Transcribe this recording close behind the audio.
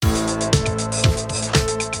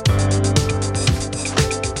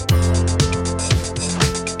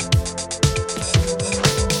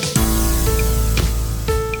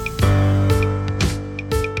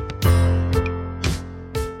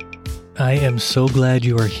am so glad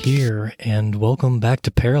you are here, and welcome back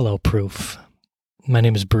to Parallel Proof. My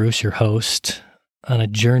name is Bruce, your host, on a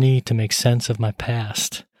journey to make sense of my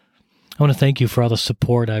past. I want to thank you for all the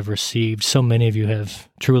support I've received. So many of you have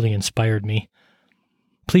truly inspired me.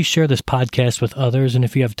 Please share this podcast with others, and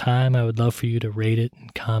if you have time, I would love for you to rate it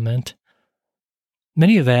and comment.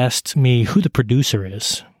 Many have asked me who the producer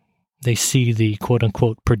is. They see the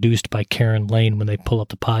quote-unquote produced by Karen Lane when they pull up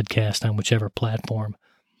the podcast on whichever platform.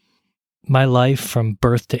 My life from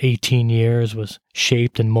birth to 18 years was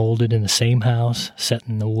shaped and molded in the same house, set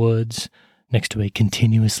in the woods, next to a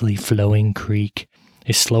continuously flowing creek.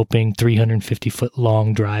 A sloping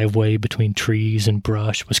 350-foot-long driveway between trees and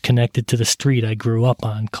brush was connected to the street I grew up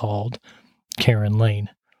on called Karen Lane.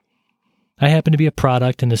 I happen to be a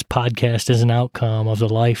product, and this podcast is an outcome of the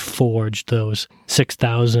life forged those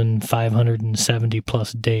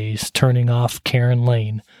 6,570-plus days turning off Karen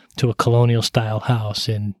Lane to a colonial-style house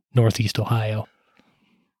in Northeast Ohio.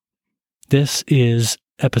 This is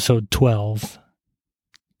Episode 12,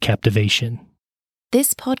 Captivation.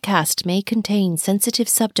 This podcast may contain sensitive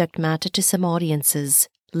subject matter to some audiences.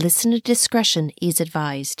 Listener discretion is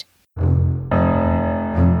advised.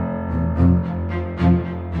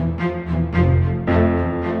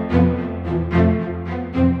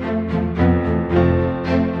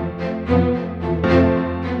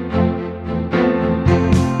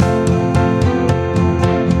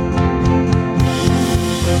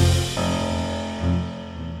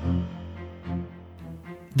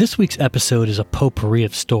 This week's episode is a potpourri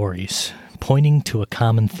of stories, pointing to a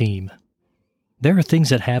common theme. There are things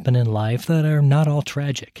that happen in life that are not all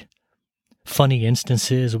tragic. Funny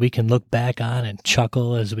instances we can look back on and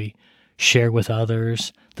chuckle as we share with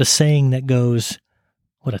others. The saying that goes,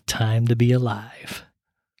 "What a time to be alive."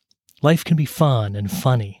 Life can be fun and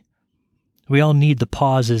funny. We all need the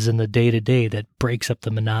pauses in the day-to-day that breaks up the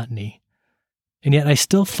monotony. And yet I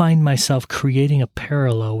still find myself creating a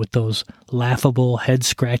parallel with those laughable,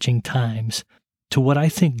 head-scratching times to what I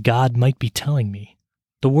think God might be telling me.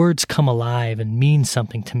 The words come alive and mean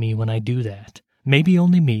something to me when I do that. Maybe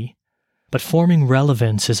only me, but forming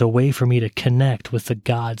relevance is a way for me to connect with the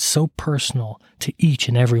God so personal to each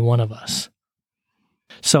and every one of us.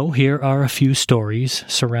 So here are a few stories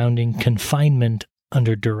surrounding confinement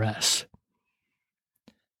under duress.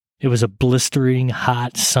 It was a blistering,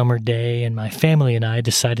 hot summer day, and my family and I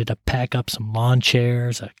decided to pack up some lawn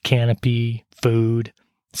chairs, a canopy, food,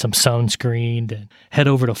 some sunscreen, and head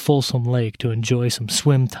over to Folsom Lake to enjoy some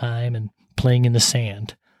swim time and playing in the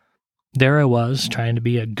sand. There I was, trying to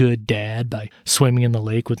be a good dad by swimming in the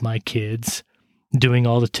lake with my kids, doing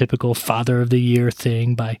all the typical Father of the Year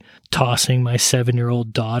thing by tossing my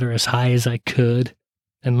 7-year-old daughter as high as I could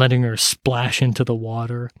and letting her splash into the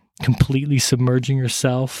water, completely submerging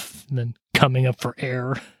herself, and then coming up for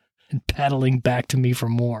air and paddling back to me for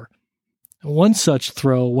more. One such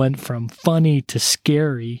throw went from funny to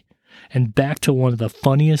scary and back to one of the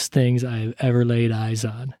funniest things I've ever laid eyes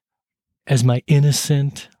on. As my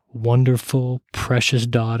innocent, wonderful, precious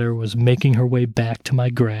daughter was making her way back to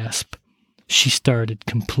my grasp, she started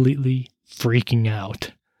completely freaking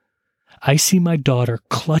out. I see my daughter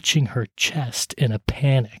clutching her chest in a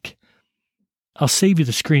panic. I'll save you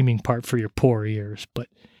the screaming part for your poor ears, but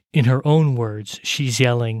in her own words, she's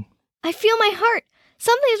yelling, "I feel my heart.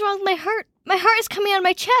 Something is wrong with my heart. My heart is coming out of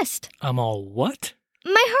my chest." I'm all, what?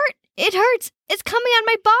 "My heart, it hurts. It's coming out of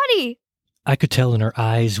my body." I could tell in her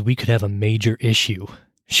eyes we could have a major issue.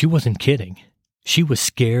 She wasn't kidding. She was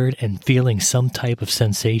scared and feeling some type of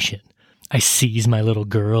sensation. I seize my little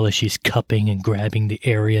girl as she's cupping and grabbing the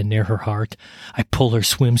area near her heart. I pull her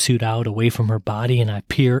swimsuit out away from her body and I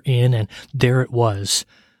peer in, and there it was.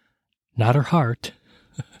 Not her heart,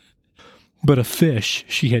 but a fish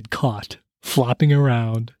she had caught, flopping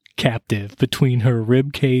around, captive between her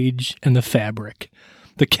rib cage and the fabric.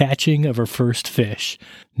 The catching of her first fish,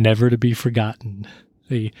 never to be forgotten.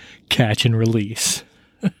 The catch and release.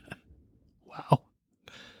 Wow.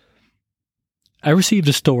 I received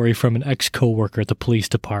a story from an ex-coworker at the police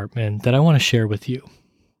department that I want to share with you.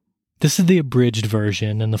 This is the abridged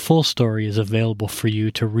version, and the full story is available for you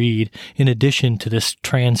to read in addition to this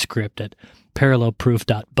transcript at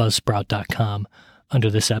parallelproof.buzzsprout.com under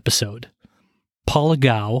this episode. Paula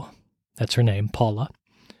Gao, that's her name, Paula,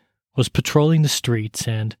 was patrolling the streets,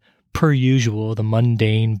 and per usual, the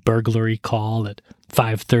mundane burglary call at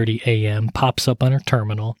 5:30 a.m. pops up on her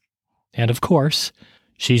terminal, and of course,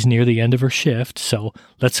 she's near the end of her shift, so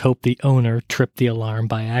let's hope the owner tripped the alarm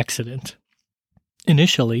by accident.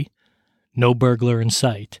 Initially, no burglar in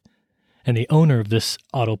sight, and the owner of this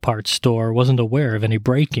auto parts store wasn't aware of any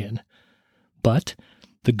break-in. But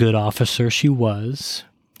the good officer she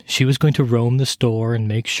She was going to roam the store and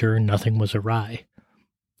make sure nothing was awry.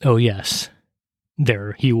 Oh yes,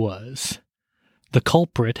 there he was. The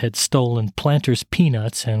culprit had stolen Planters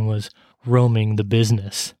peanuts and was roaming the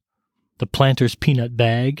business. The Planters peanut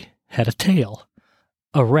bag had a tail.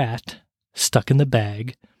 A rat, stuck in the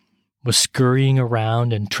bag, was scurrying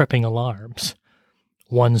around and tripping alarms.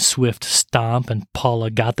 One swift stomp and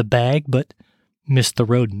Paula got the bag, but missed the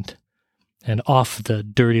rodent, and off the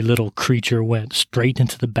dirty little creature went straight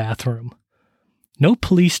into the bathroom. No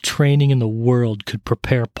police training in the world could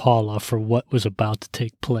prepare Paula for what was about to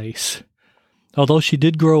take place. Although she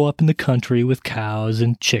did grow up in the country with cows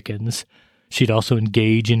and chickens, she'd also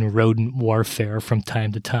engage in rodent warfare from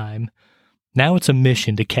time to time. Now it's a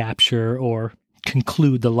mission to capture or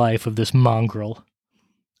conclude the life of this mongrel.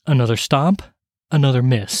 Another stomp, another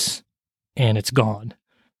miss, and it's gone.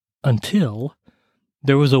 Until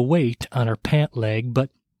there was a weight on her pant leg, but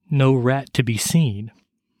no rat to be seen.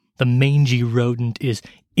 The mangy rodent is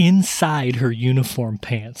inside her uniform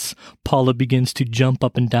pants. Paula begins to jump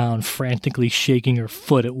up and down, frantically shaking her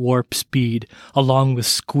foot at warp speed, along with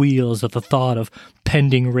squeals at the thought of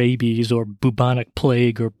pending rabies or bubonic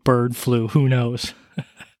plague or bird flu, who knows.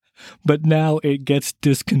 But now it gets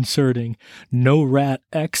disconcerting. No rat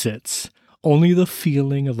exits, only the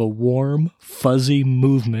feeling of a warm, fuzzy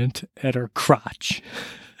movement at her crotch.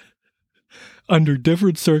 Under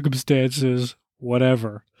different circumstances,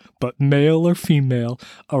 whatever. But male or female,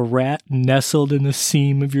 a rat nestled in the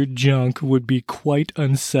seam of your junk would be quite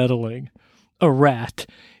unsettling. A rat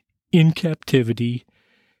in captivity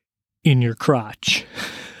in your crotch.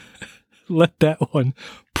 Let that one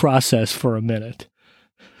process for a minute.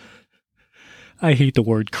 I hate the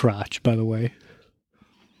word crotch, by the way.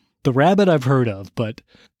 The rabbit I've heard of, but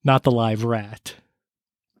not the live rat.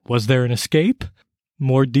 Was there an escape?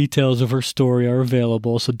 More details of her story are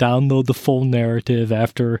available, so download the full narrative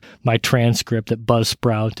after my transcript at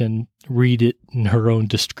Buzzsprout and read it in her own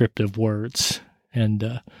descriptive words.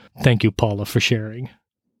 And thank you, Paula, for sharing.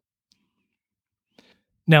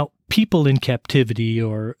 Now, people in captivity,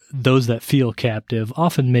 or those that feel captive,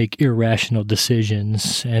 often make irrational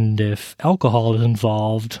decisions, and if alcohol is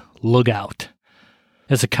involved, look out.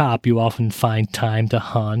 As a cop, you often find time to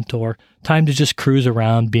hunt or time to just cruise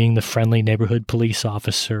around being the friendly neighborhood police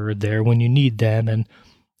officer, there when you need them and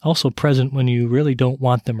also present when you really don't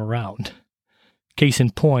want them around. Case in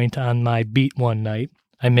point, on my beat one night,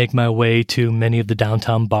 I make my way to many of the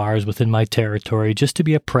downtown bars within my territory just to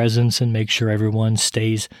be a presence and make sure everyone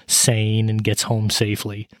stays sane and gets home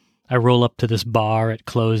safely. I roll up to this bar at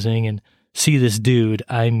closing and see this dude,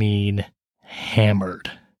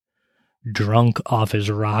 hammered. Drunk off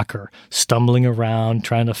his rocker, stumbling around,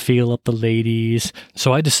 trying to feel up the ladies,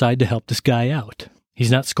 so I decide to help this guy out.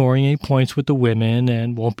 He's not scoring any points with the women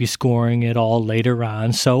and won't be scoring at all later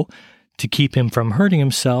on, so to keep him from hurting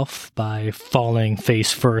himself by falling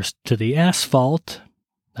face first to the asphalt,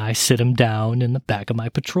 I sit him down in the back of my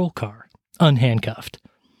patrol car, unhandcuffed.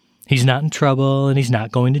 He's not in trouble and he's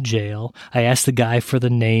not going to jail. I ask the guy for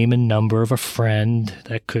the name and number of a friend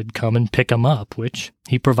that could come and pick him up, which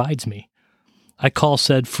he provides me. I call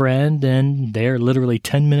said friend, and they're literally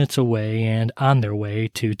 10 minutes away and on their way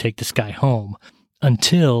to take this guy home,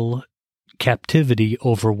 until captivity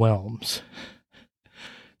overwhelms.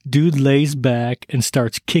 Dude lays back and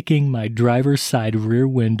starts kicking my driver's side rear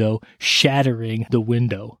window, shattering the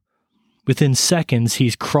window. Within seconds,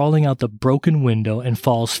 he's crawling out the broken window and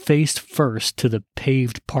falls face first to the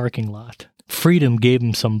paved parking lot. Freedom gave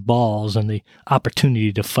him some balls and the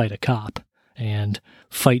opportunity to fight a cop, and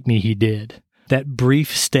fight me he did. That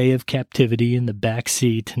brief stay of captivity in the back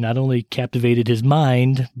seat not only captivated his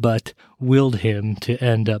mind, but willed him to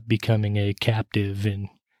end up becoming a captive in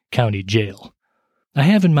county jail. I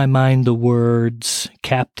have in my mind the words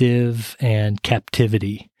captive and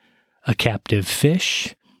captivity. A captive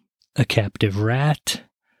fish, a captive rat,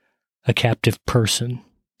 a captive person.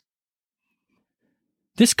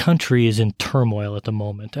 This country is in turmoil at the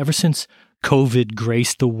moment. Ever since COVID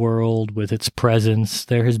graced the world with its presence,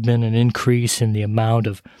 there has been an increase in the amount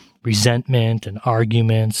of resentment and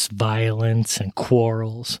arguments, violence and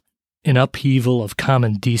quarrels, an upheaval of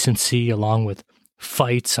common decency along with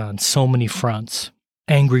fights on so many fronts,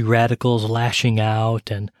 angry radicals lashing out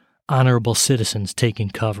and honorable citizens taking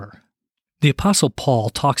cover. The Apostle Paul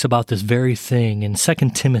talks about this very thing in 2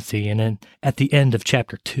 Timothy and at the end of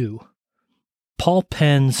chapter 2. Paul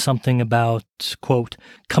pens something about, quote,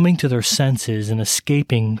 coming to their senses and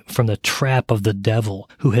escaping from the trap of the devil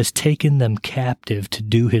who has taken them captive to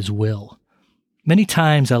do his will. Many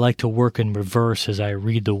times I like to work in reverse as I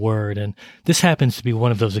read the word, and this happens to be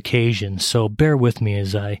one of those occasions, so bear with me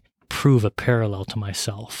as I prove a parallel to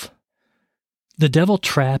myself. The devil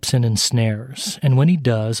traps and ensnares, and when he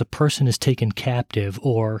does, a person is taken captive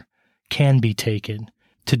or can be taken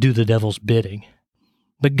to do the devil's bidding.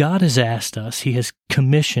 But God has asked us, He has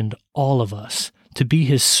commissioned all of us to be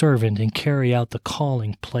His servant and carry out the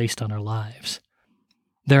calling placed on our lives.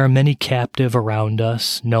 There are many captive around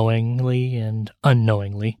us, knowingly and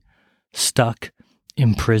unknowingly, stuck,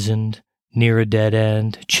 imprisoned, near a dead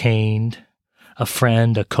end, chained. A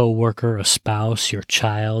friend, a coworker, a spouse, your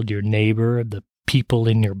child, your neighbor, the people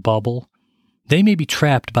in your bubble. They may be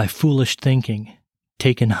trapped by foolish thinking,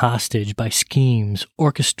 taken hostage by schemes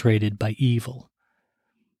orchestrated by evil.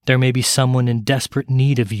 There may be someone in desperate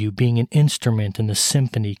need of you being an instrument in the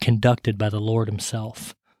symphony conducted by the Lord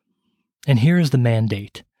Himself. And here is the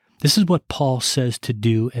mandate. This is what Paul says to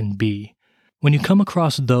do and be. When you come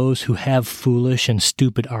across those who have foolish and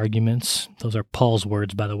stupid arguments, those are Paul's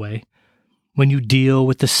words, by the way, when you deal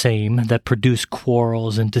with the same that produce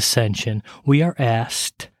quarrels and dissension, we are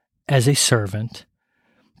asked, as a servant,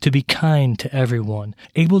 to be kind to everyone,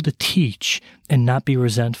 able to teach and not be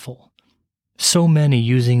resentful. So many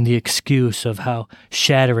using the excuse of how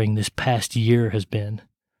shattering this past year has been.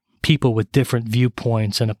 People with different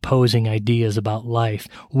viewpoints and opposing ideas about life.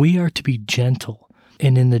 We are to be gentle,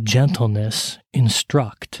 and in the gentleness,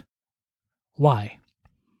 instruct. Why?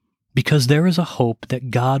 Because there is a hope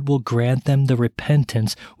that God will grant them the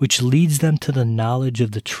repentance which leads them to the knowledge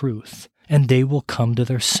of the truth, and they will come to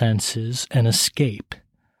their senses and escape.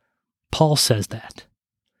 Paul says that.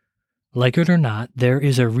 Like it or not, there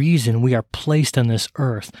is a reason we are placed on this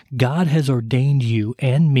earth. God has ordained you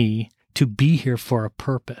and me to be here for a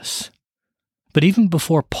purpose. But even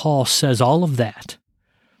before Paul says all of that,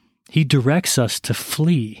 he directs us to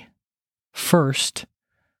flee. First,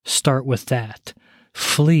 start with that.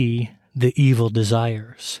 Flee the evil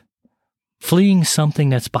desires. Fleeing something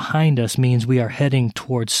that's behind us means we are heading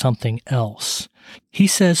towards something else. He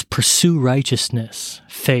says pursue righteousness,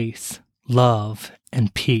 faith, love,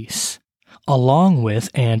 and peace, along with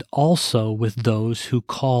and also with those who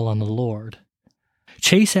call on the Lord.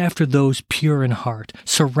 Chase after those pure in heart.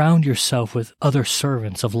 Surround yourself with other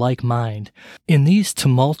servants of like mind. In these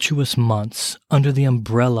tumultuous months, under the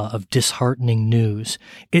umbrella of disheartening news,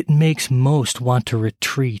 it makes most want to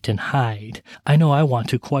retreat and hide. I know I want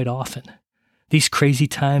to quite often. These crazy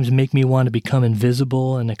times make me want to become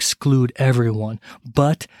invisible and exclude everyone,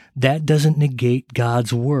 but that doesn't negate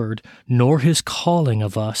God's word, nor His calling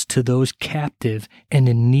of us to those captive and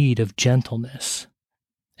in need of gentleness.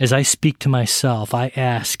 As I speak to myself, I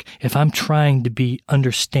ask if I'm trying to be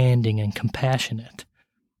understanding and compassionate.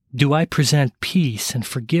 Do I present peace and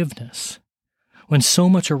forgiveness? When so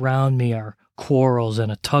much around me are quarrels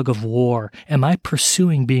and a tug of war, am I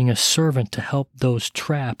pursuing being a servant to help those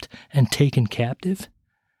trapped and taken captive?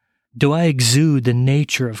 Do I exude the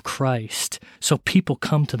nature of Christ so people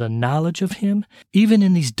come to the knowledge of Him? Even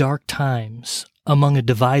in these dark times, among a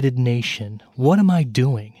divided nation, what am I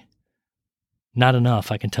doing? Not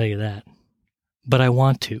enough, I can tell you that. But I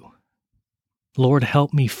want to. Lord,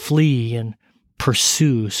 help me flee and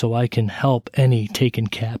pursue so I can help any taken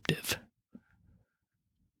captive.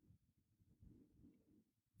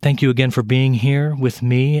 Thank you again for being here with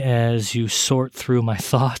me as you sort through my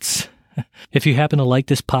thoughts. If you happen to like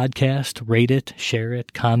this podcast, rate it, share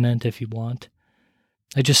it, comment if you want.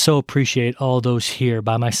 I just so appreciate all those here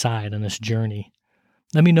by my side on this journey.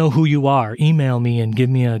 Let me know who you are. Email me and give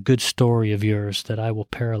me a good story of yours that I will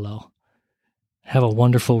parallel. Have a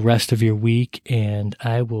wonderful rest of your week, and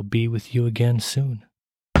I will be with you again soon.